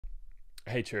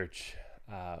Hey, church.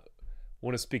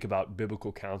 Want to speak about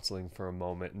biblical counseling for a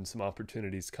moment and some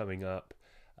opportunities coming up.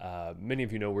 Many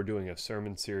of you know we're doing a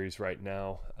sermon series right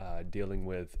now dealing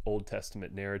with Old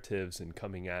Testament narratives and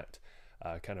coming at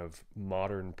kind of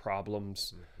modern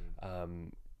problems. Hmm.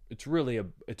 It's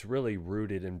really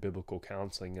rooted in biblical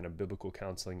counseling and a biblical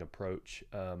counseling approach.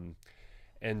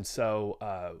 And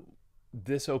so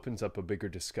this opens up a bigger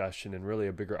discussion and really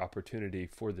a bigger opportunity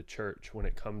for the church when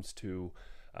it comes to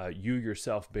you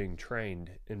yourself being trained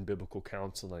in biblical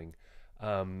counseling.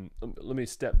 Let me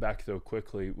step back though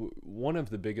quickly. One of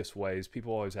the biggest ways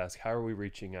people always ask, how are we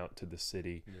reaching out to the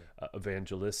city Yeah.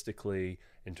 evangelistically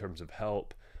in terms of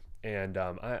help? And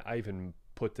I even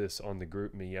put this on the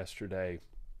group me yesterday,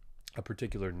 a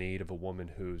particular need of a woman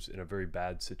who's in a very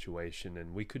bad situation,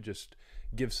 and we could just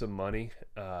give some money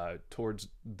towards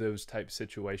those type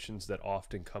situations that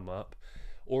often come up,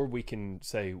 or we can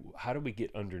say, how do we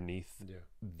get underneath Yeah.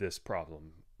 this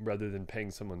problem rather than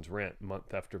paying someone's rent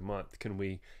month after month? Can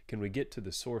we get to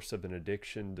the source of an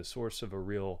addiction, the source of a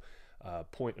real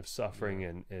point of suffering Yeah.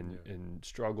 and Yeah. and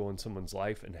struggle in someone's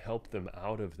life, and help them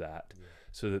out of that Yeah.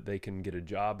 so that they can get a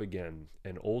job again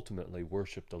and ultimately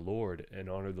worship the Lord and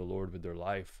honor the Lord with their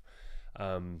life.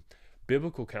 Um,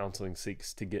 Biblical counseling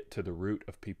seeks to get to the root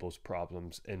of people's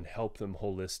problems and help them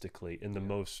holistically in the Yeah.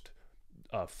 most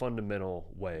fundamental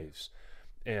Yeah. ways.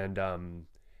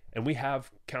 And we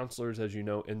have counselors, as you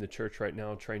know, in the church right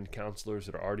now, trained counselors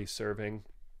that are already serving.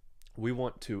 We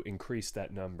want to increase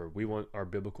that number. We want our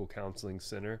biblical counseling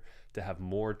center to have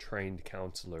more trained Yeah.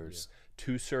 counselors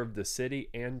to serve the city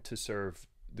and to serve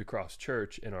the Cross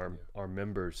Church and our, Yeah. our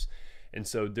members. And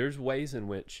so there's ways in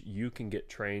which you can get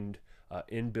trained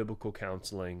in biblical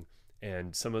counseling,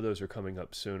 and some of those are coming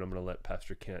up soon. I'm going to let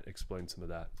Pastor Kent explain some of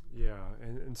that. Yeah.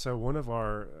 And so one of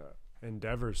our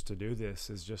endeavors to do this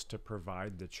is just to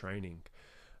provide the training.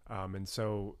 And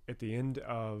so at the end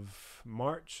of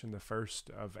March and the 1st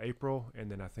of April, and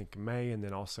then I think May, and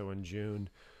then also in June,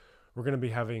 we're going to be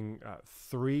having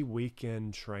 3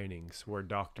 weekend trainings where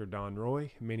Dr. Don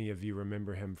Roy, many of you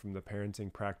remember him from the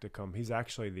Parenting Practicum, he's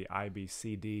actually the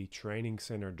IBCD Training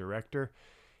Center Director.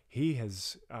 He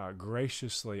has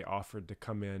graciously offered to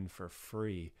come in for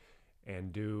free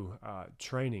and do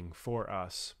training for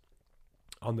us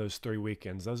on those 3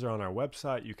 weekends. Those are on our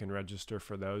website. You can register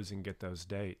for those and get those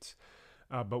dates.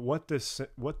 But what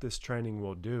this training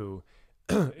will do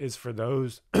is for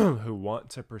those who want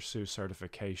to pursue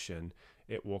certification,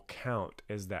 it will count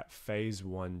as that phase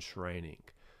 1 training.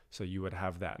 So you would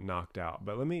have that knocked out.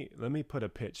 But let me put a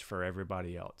pitch for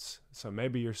everybody else. So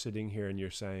maybe you're sitting here and you're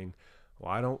saying,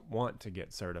 well, I don't want to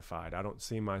get certified. I don't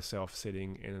see myself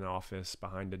sitting in an office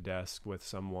behind a desk with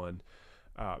someone.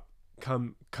 Uh,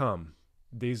 come.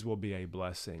 These will be a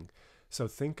blessing. So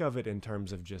think of it in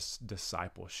terms of just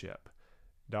discipleship.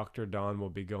 Dr. Don will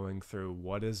be going through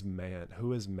what is man,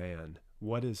 who is man,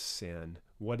 what is sin,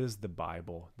 what is the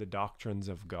Bible, the doctrines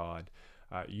of God.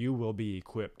 You will be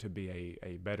equipped to be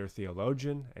a better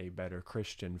theologian, a better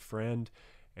Christian friend,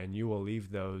 and you will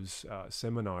leave those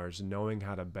seminars knowing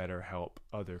how to better help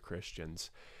other Christians.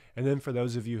 And then for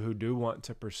those of you who do want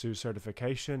to pursue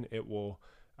certification,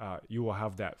 you will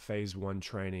have that phase 1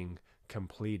 training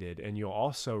completed, and you'll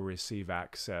also receive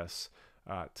access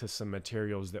to some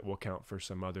materials that will count for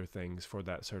some other things for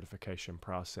that certification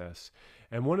process.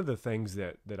 And one of the things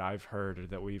that I've heard, or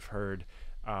that we've heard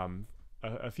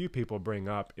a few people bring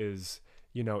up is,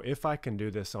 if I can do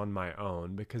this on my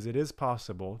own, because it is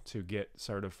possible to get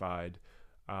certified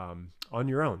on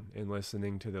your own and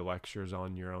listening to the lectures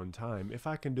on your own time. If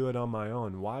I can do it on my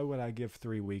own, why would I give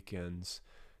 3 weekends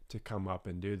to come up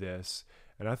and do this?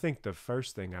 And I think the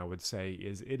first thing I would say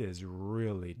is it is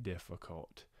really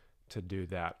difficult to do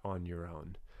that on your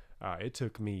own. It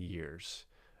took me years.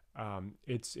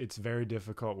 It's very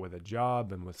difficult with a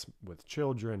job and with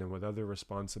children and with other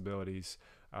responsibilities,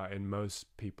 and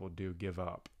most people do give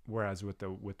up. Whereas with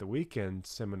the weekend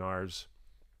seminars,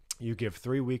 you give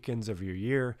 3 weekends of your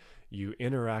year, you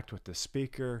interact with the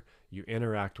speaker, you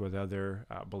interact with other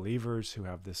believers who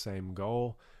have the same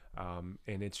goal, and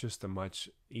it's just a much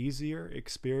easier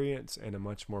experience and a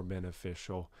much more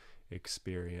beneficial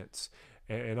experience.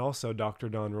 And also, Dr.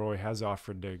 Don Roy has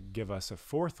offered to give us a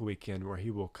 4th weekend where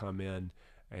he will come in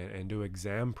and do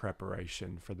exam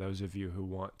preparation for those of you who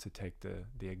want to take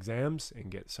the exams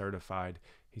and get certified.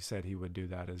 He said he would do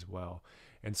that as well.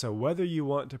 And so whether you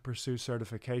want to pursue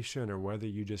certification or whether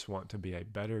you just want to be a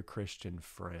better Christian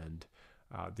friend,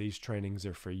 these trainings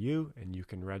are for you, and you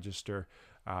can register.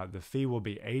 The fee will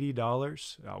be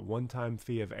 $80, one-time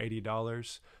fee of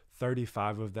 $80.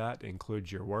 35 of that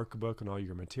includes your workbook and all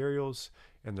your materials,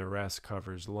 and the rest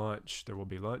covers lunch. There will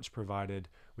be lunch provided.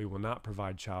 We will not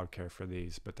provide childcare for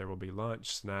these, but there will be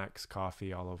lunch, snacks,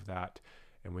 coffee, all of that.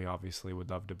 And we obviously would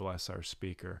love to bless our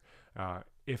speaker.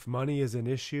 If money is an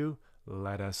issue,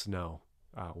 let us know.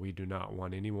 We do not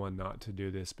want anyone not to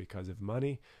do this because of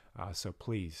money. So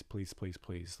please, please, please,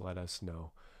 please let us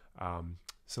know.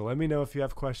 So let me know if you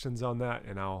have questions on that,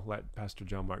 and I'll let Pastor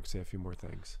John Mark say a few more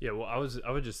things. Yeah, well, I was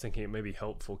just thinking it may be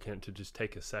helpful, Kent, to just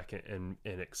take a second and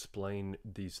explain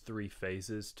these 3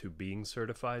 phases to being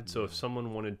certified. So if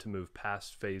someone wanted to move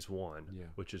past phase 1,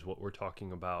 which is what we're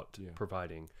talking about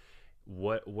providing,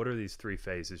 what are these 3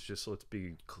 phases? Just let's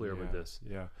be clear with this.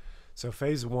 Yeah. So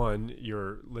phase 1,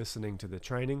 you're listening to the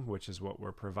training, which is what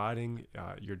we're providing.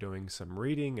 You're doing some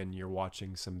reading and you're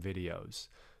watching some videos.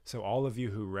 So all of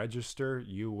you who register,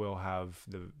 you will have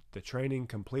the training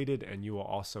completed, and you will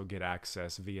also get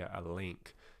access via a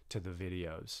link to the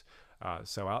videos.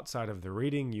 So outside of the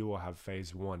reading, you will have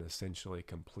phase 1 essentially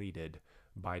completed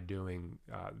by doing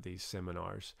these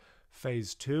seminars.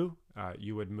 Phase 2,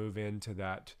 you would move into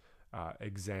that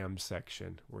exam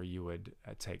section where you would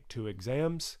take 2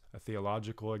 exams, a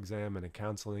theological exam and a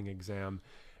counseling exam.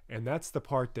 And that's the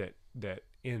part that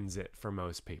ends it for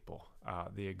most people.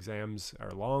 The exams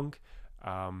are long,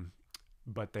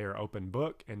 but they are open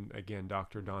book. And again,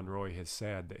 Dr. Don Roy has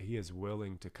said that he is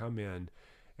willing to come in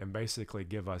and basically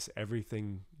give us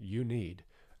everything you need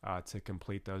to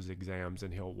complete those exams.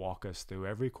 And he'll walk us through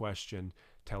every question,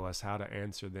 tell us how to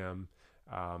answer them,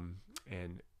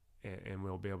 and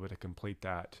we'll be able to complete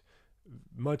that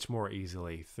much more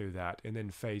easily through that. And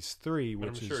then phase 3,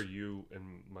 which I'm sure you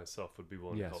and myself would be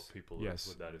willing to help people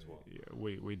with that as well. Yeah,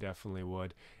 we definitely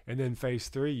would. And then phase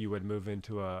 3, you would move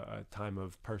into a time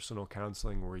of personal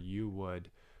counseling where you would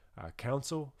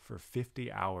counsel for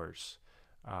 50 hours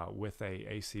with a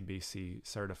ACBC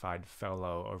certified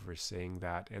fellow overseeing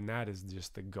that. And that is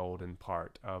just the golden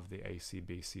part of the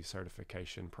ACBC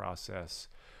certification process,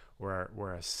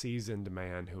 where a seasoned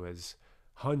man who has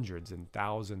hundreds and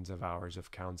thousands of hours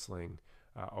of counseling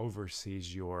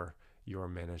oversees your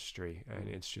ministry, and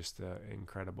it's just an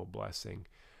incredible blessing.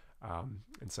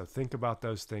 And so think about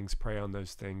those things, pray on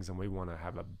those things, and we want to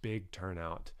have a big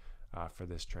turnout for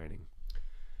this training.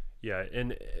 Yeah,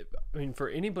 and I mean, for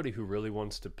anybody who really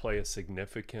wants to play a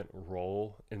significant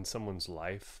role in someone's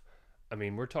life, I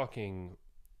mean, we're talking,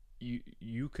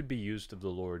 you could be used of the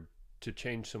Lord to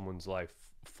change someone's life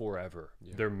forever,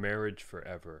 their marriage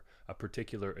forever, a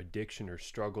particular addiction or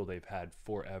struggle they've had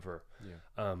forever.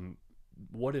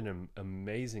 What an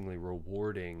amazingly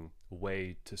rewarding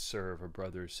way to serve a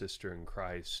brother or sister in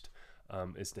Christ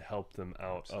is to help them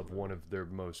out of one of their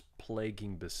most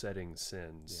plaguing, besetting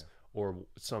sins, or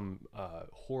some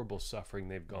horrible suffering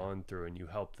they've gone through, and you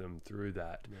help them through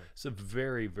that. It's a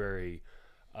very, very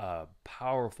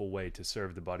powerful way to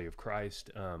serve the body of Christ.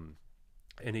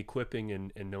 And equipping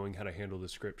and knowing how to handle the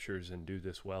scriptures and do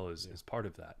this well is part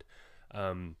of that.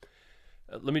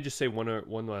 Let me just say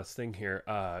one last thing here.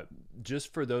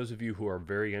 Just for those of you who are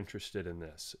very interested in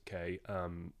this, okay,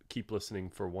 keep listening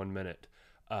for 1 minute.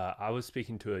 I was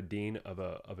speaking to a dean of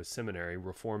a seminary,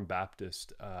 Reformed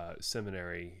Baptist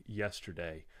seminary,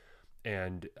 yesterday,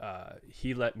 and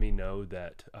he let me know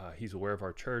that he's aware of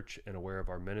our church and aware of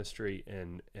our ministry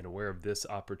and aware of this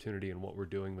opportunity and what we're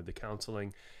doing with the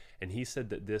counseling. And he said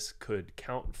that this could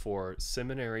count for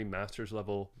seminary, master's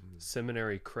level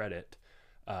seminary credit,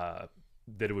 that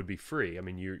it would be free. I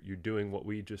mean, you're doing what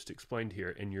we just explained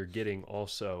here, and you're getting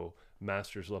also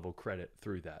master's level credit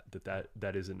through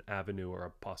that is an avenue or a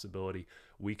possibility.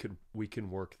 We can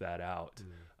work that out.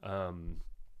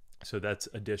 So that's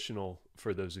additional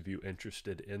for those of you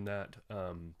interested in that.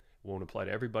 Won't apply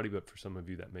to everybody, but for some of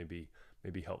you that may be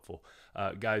helpful.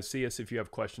 Guys, see us if you have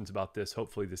questions about this.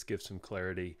 Hopefully this gives some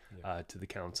clarity to the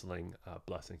counseling.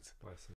 Blessings.